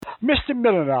Mr.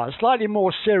 Milliner, a slightly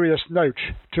more serious note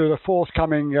to the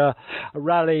forthcoming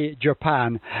Rally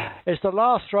Japan. It's the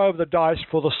last throw of the dice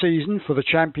for the season, for the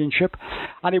championship,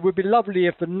 and it would be lovely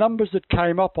if the numbers that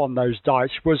came up on those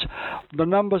dice was the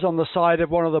numbers on the side of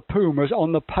one of the Pumas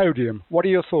on the podium. What are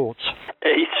your thoughts?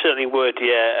 It certainly would,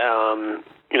 yeah.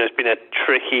 It's been a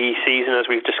tricky season, as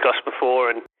we've discussed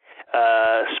before, and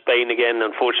Spain, again,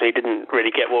 unfortunately didn't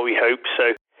really get what we hoped,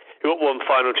 so we've got one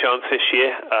final chance this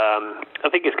year. I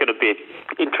think it's going to be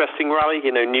an interesting rally,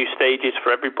 new stages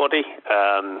for everybody.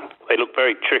 They look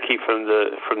very tricky from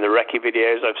the recce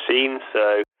videos I've seen,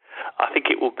 so I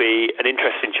think it will be an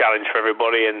interesting challenge for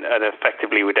everybody, and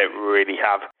effectively we don't really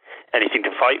have anything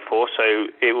to fight for, so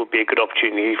it will be a good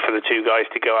opportunity for the two guys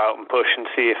to go out and push and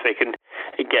see if they can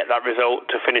get that result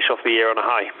to finish off the year on a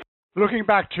high. Looking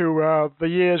back to the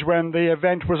years when the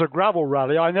event was a gravel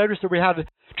rally, I noticed that we had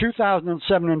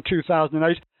 2007 and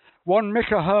 2008, one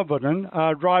Mika Hirvonen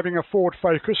driving a Ford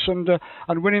Focus and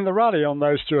winning the rally on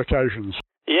those two occasions.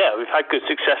 Yeah, we've had good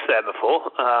success there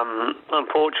before.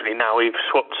 Unfortunately, now we've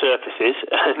swapped surfaces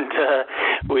and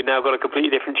we've now got a completely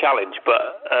different challenge.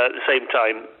 But at the same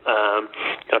time,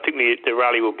 I think the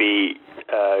rally will be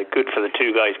good for the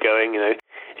two guys going.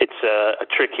 It's a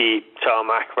tricky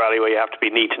tarmac rally where you have to be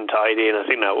neat and tidy, and I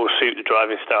think that will suit the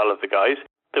driving style of the guys.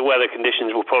 The weather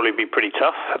conditions will probably be pretty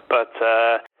tough, but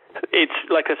it's,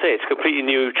 like I say, it's a completely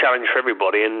new challenge for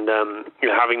everybody, and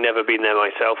having never been there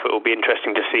myself, it will be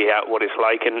interesting to see what it's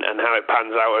like and how it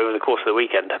pans out over the course of the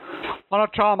weekend. On a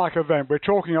tarmac event, we're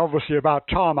talking obviously about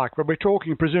tarmac, but we're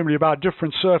talking presumably about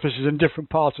different surfaces in different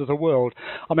parts of the world.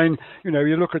 I mean,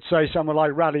 you look at, say, somewhere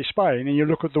like Rally Spain, and you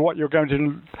look at what you're going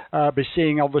to be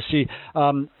seeing, obviously,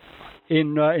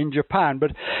 in Japan,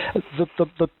 but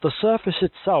the surface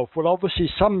itself will obviously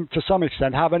to some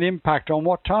extent have an impact on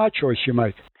what tyre choice you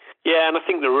make. Yeah, and I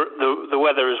think the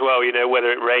weather as well, whether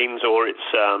it rains or it's,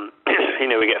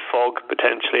 we get fog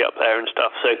potentially up there and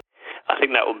stuff. So I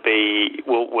think that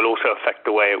will also affect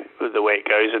the way it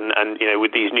goes. And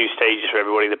with these new stages for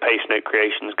everybody, the pace note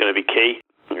creation is going to be key.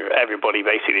 Everybody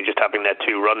basically just having their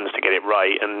two runs to get it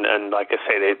right. And like I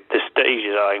say, the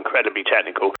stages are incredibly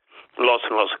technical. Lots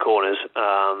and lots of corners,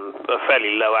 a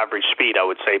fairly low average speed, I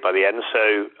would say, by the end.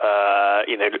 So,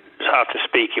 after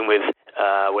speaking with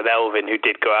Elvin, who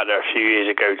did go out there a few years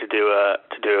ago to do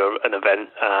an event,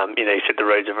 he said the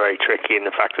roads are very tricky, and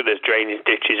the fact that there's drainage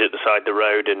ditches at the side of the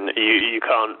road, and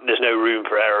there's no room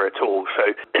for error at all.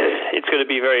 So, it's going to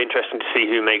be very interesting to see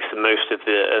who makes the most of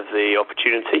the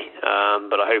opportunity.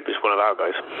 But I hope it's one of our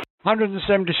guys.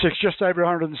 176, just over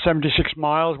 176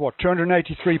 miles,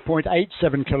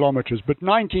 283.87 kilometres, but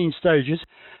 19 stages.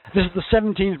 This is the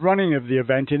 17th running of the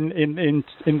event in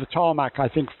the tarmac, I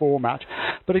think, format.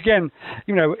 But again,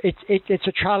 it's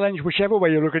a challenge whichever way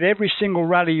you look at. Every single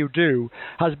rally you do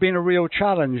has been a real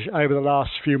challenge over the last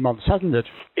few months, hasn't it?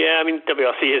 Yeah, I mean,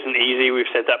 WRC isn't easy. We've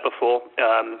said that before.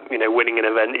 Winning an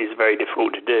event is very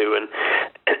difficult to do, and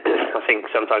I think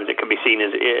sometimes it can be seen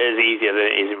as easier than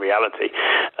it is in reality.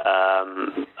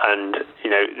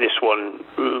 This one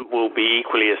will be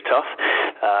equally as tough.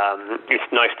 It's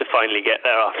nice to finally get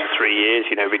there after 3 years.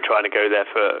 We've been trying to go there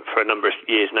for a number of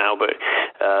years now, but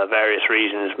various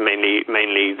reasons, mainly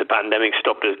the pandemic,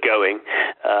 stopped us going.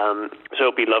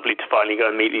 So it'll be lovely to finally go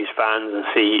and meet these fans and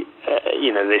see,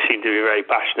 they seem to be very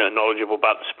passionate and knowledgeable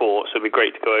about the sport, so it'll be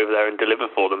great to go over there and deliver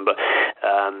for them. But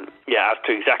as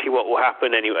to exactly what will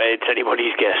happen, anyway, it's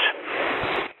anybody's guess.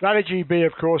 Rally GB,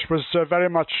 of course, was very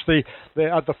much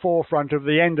at the forefront of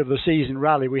the end of the season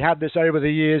rally. We had this over the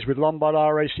years with Lombard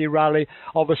RAC Rally,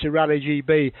 obviously Rally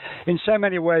GB. In so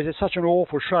many ways, it's such an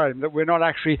awful shame that we're not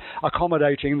actually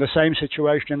accommodating the same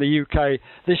situation in the UK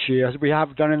this year as we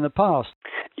have done in the past.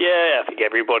 Yeah, I think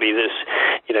everybody that's,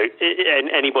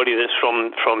 anybody that's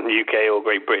from the UK or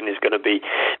Great Britain is going to be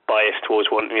biased towards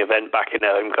wanting the event back in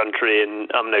their home country, and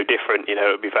I'm no different. It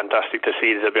would be fantastic to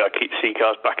see the WRC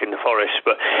cars back in the forest,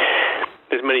 but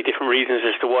there's many different reasons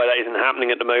as to why that isn't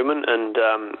happening at the moment, and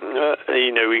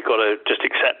we've got to just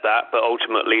accept that. But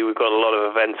ultimately, we've got a lot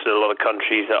of events in a lot of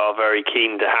countries that are very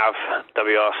keen to have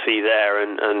WRC there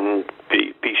and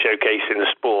be showcasing the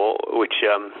sport, which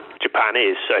Japan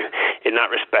is. So in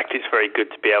that respect, it's very good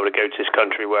to be able to go to this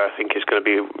country where I think it's going to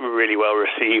be really well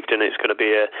received, and it's going to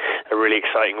be a really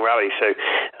exciting rally. So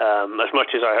as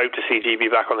much as I hope to see GB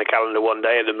back on the calendar one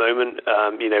day, at the moment,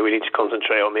 we need to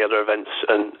concentrate on the other events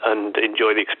and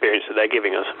enjoy the experience that they're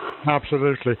giving us.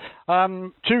 Absolutely.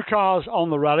 Two cars on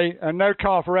the rally, and no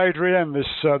car for Adrian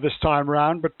this time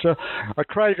round, but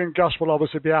Craig and Gus will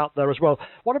obviously be out there as well.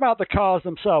 What about the cars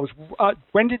themselves?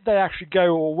 When did they actually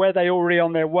go, or were they already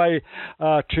on their way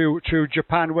to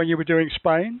Japan when you were doing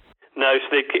Spain? No, so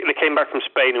they came back from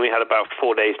Spain and we had about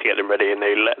 4 days to get them ready, and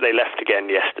they left again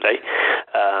yesterday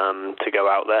to go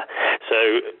out there.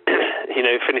 So,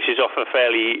 finishes off a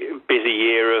fairly busy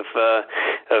year of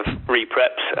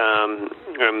re-preps, and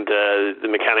the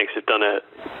mechanics have done a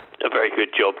very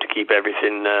good job to keep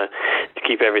everything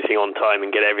on time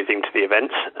and get everything to the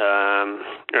events.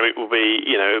 And it will be,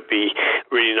 it'd be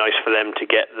really nice for them to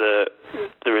get the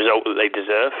result that they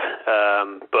deserve.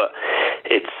 But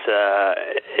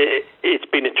it's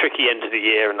been a tricky end of the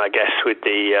year, and I guess with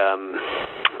the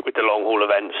long haul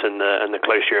events and the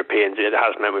close Europeans, it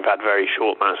has meant we've had very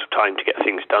short amounts of time to get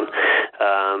things done.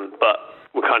 But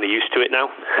we're kind of used to it now,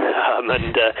 and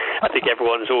I think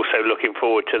everyone's also looking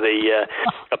forward to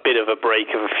a bit of a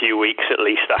break of a few weeks at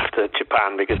least after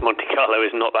Japan, because Monte Carlo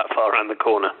is not that far around the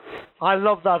corner. I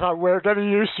love that. We're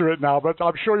getting used to it now, but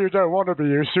I'm sure you don't want to be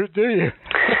used to it, do you?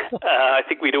 I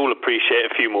think we'd all appreciate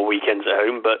a few more weekends at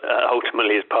home, but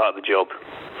ultimately it's part of the job.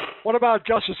 What about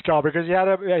Jus's car? Because he had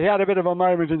a bit of a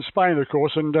moment in Spain, of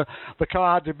course, and the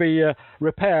car had to be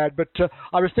repaired. But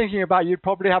I was thinking about you'd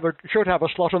probably should have a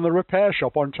slot on the repair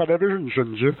shop on television,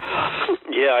 shouldn't you?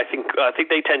 Yeah, I think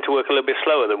they tend to work a little bit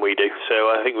slower than we do. So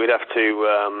I think we'd have to,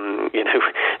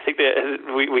 I think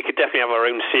we could definitely have our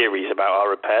own series about our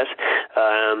repairs.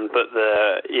 But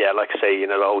like I say,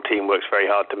 the whole team works very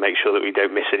hard to make sure that we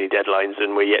don't miss any deadlines,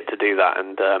 and we're yet to do that.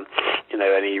 And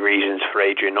any reasons for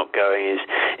Adrian not going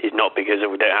is not because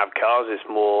we don't have cars. It's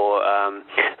more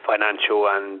financial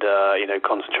and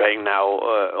concentrating now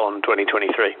on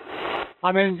 2023.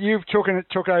 I mean, you've took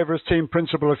over as team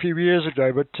principal a few years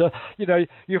ago, but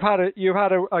you've had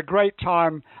a great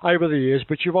time over the years,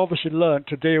 but you've obviously learnt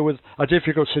to deal with a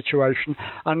difficult situation.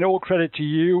 And all credit to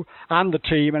you and the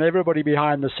team and everybody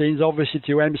behind the scenes, obviously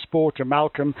to M Sport, to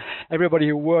Malcolm, everybody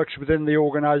who works within the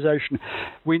organisation.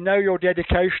 We know your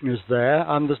dedication is there,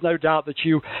 and there's no doubt that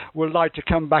you would like to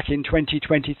come back in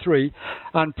 2023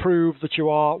 and prove that you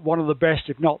are one of the best,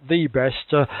 if not the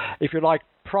best, if you like,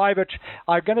 I'm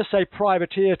going to say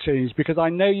privateer teams, because I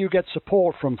know you get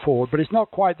support from Ford, but it's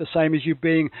not quite the same as you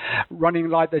running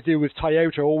like they do with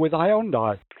Toyota or with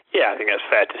Hyundai. Yeah, I think that's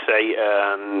fair to say,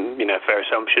 fair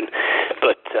assumption.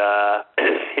 But,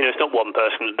 it's not one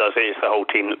person that does it, it's the whole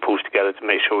team that pulls together to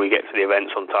make sure we get to the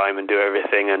events on time and do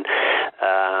everything. And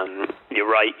you're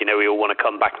right, we all want to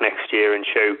come back next year and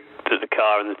show that the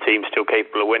car and the team's still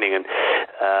capable of winning. And,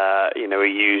 we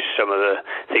use some of the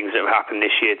things that have happened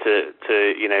this year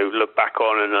to look back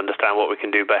on and understand what we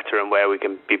can do better and where we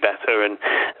can be better. And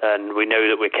we know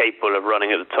that we're capable of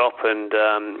running at the top, and,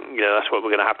 that's what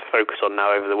we're going to have to focus on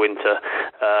now over the winter.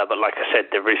 But like I said,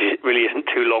 there really isn't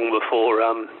too long before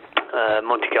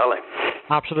Monte Carlo.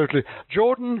 Absolutely.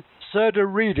 Jordan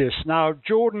Serdaridis. Now,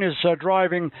 Jordan is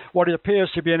driving what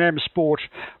appears to be an M Sport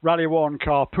Rally 1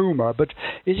 car, Puma, but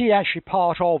is he actually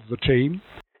part of the team?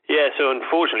 Yeah, so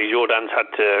unfortunately Jordan's had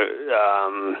to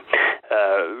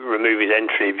remove his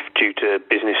entry due to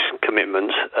business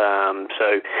commitments.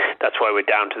 So that's why we're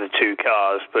down to the two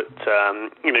cars. But,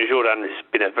 Jordan has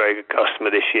been a very good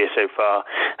customer this year so far,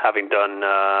 having done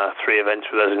 3 events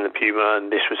with us in the Puma,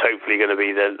 and this was hopefully going to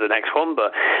be the next one.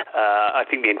 But I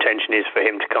think the intention is for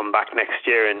him to come back next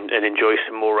year and enjoy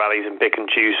some more rallies and pick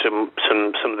and choose some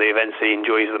of the events that he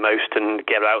enjoys the most and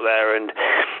get out there and,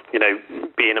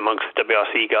 being amongst the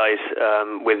WRC guys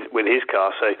with his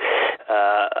car. So,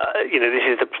 this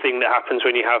is the thing that happens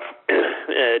when you have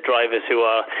drivers who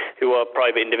are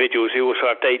private individuals who also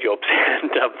have day jobs.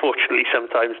 And unfortunately,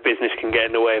 sometimes business can get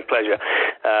in the way of pleasure.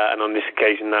 And on this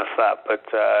occasion, that's that. But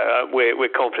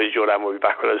we're confident Jordan will be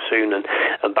back with us soon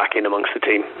and back in amongst the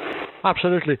team.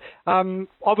 Absolutely.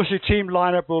 Obviously, team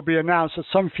lineup will be announced at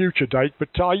some future date.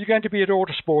 But are you going to be at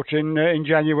Autosport in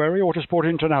January, Autosport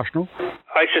International?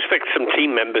 I suspect some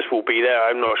team members will be there.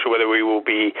 I'm not sure whether we will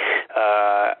be,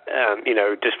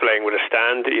 displaying with a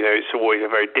stand. It's always a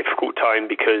very difficult time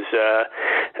because,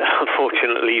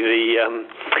 unfortunately, the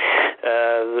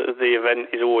event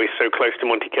is always so close to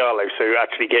Monte Carlo. So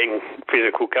actually getting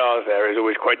physical cars there is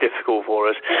always quite difficult for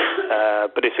us.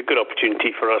 But it's a good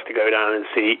opportunity for us to go down and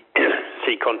see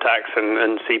contacts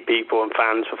and see people and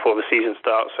fans before the season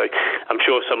starts. So I'm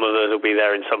sure some of us will be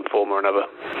there in some form or another.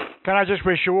 Can I just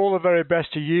wish you all the very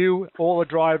best to you, all the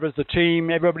drivers, the team,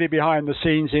 everybody behind the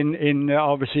scenes in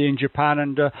obviously in Japan,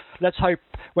 and let's hope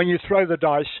when you throw the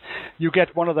dice you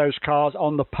get one of those cars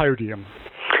on the podium.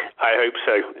 I hope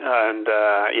so, and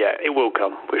it will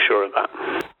come, we're sure of that.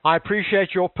 I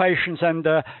appreciate your patience and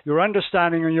your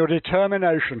understanding and your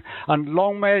determination, and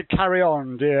long may it carry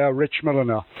on, dear Rich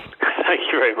Milliner. Thank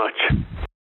you very much.